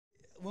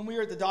when we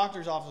were at the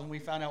doctor's office and we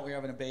found out we were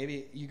having a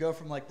baby, you go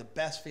from like the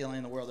best feeling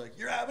in the world, like,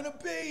 you're having a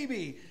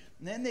baby.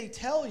 And then they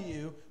tell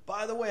you,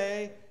 by the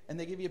way, and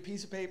they give you a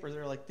piece of paper.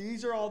 They're like,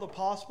 these are all the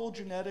possible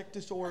genetic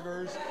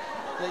disorders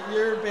that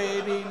your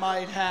baby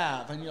might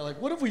have. And you're like,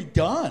 what have we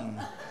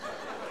done?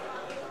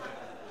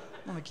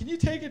 I'm like, can you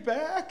take it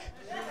back?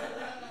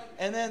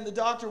 And then the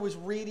doctor was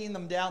reading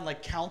them down,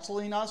 like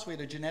counseling us. We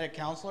had a genetic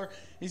counselor.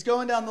 He's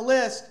going down the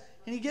list,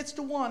 and he gets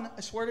to one.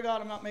 I swear to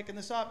God, I'm not making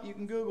this up. You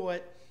can Google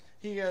it.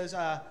 He goes,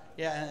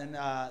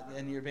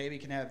 and your baby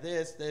can have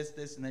this,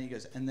 and then he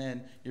goes, and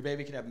then your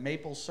baby can have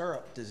maple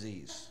syrup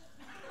disease.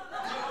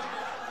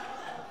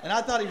 And I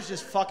thought he was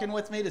just fucking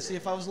with me to see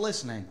if I was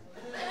listening.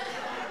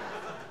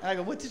 And I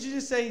go, what did you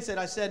just say? He said,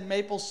 I said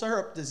maple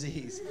syrup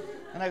disease.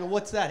 And I go,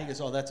 what's that? He goes,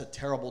 oh, that's a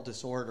terrible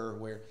disorder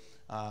where,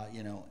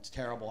 it's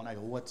terrible. And I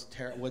go, what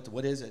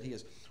is it? He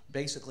goes,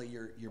 basically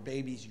your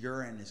baby's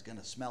urine is going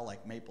to smell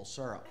like maple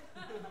syrup.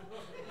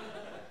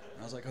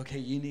 I was like, okay,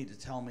 you need to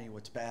tell me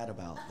what's bad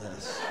about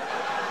this.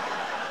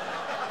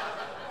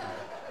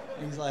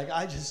 He's like,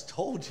 I just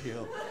told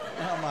you.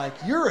 And I'm like,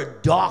 you're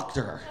a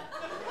doctor.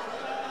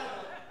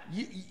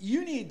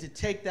 You need to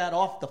take that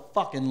off the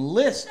fucking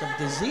list of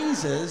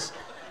diseases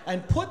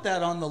and put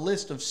that on the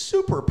list of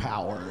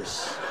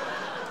superpowers.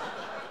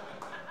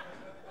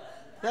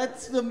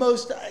 That's the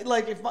most,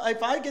 like, if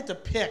I get to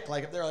pick,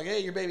 like, if they're like, hey,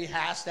 your baby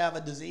has to have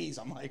a disease,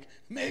 I'm like,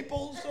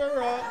 maple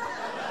syrup.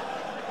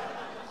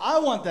 I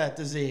want that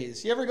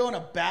disease. You ever go in a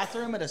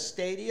bathroom at a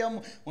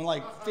stadium when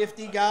like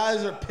 50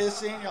 guys are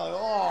pissing? You're like,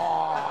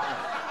 oh.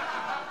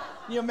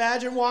 Can you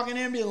imagine walking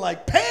in and being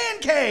like,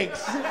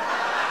 pancakes?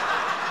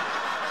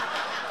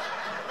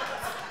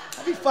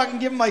 I'd be fucking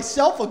giving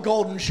myself a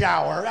golden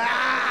shower.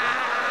 Ah!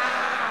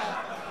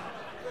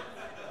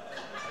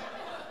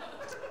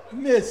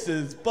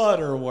 Mrs.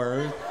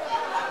 Butterworth.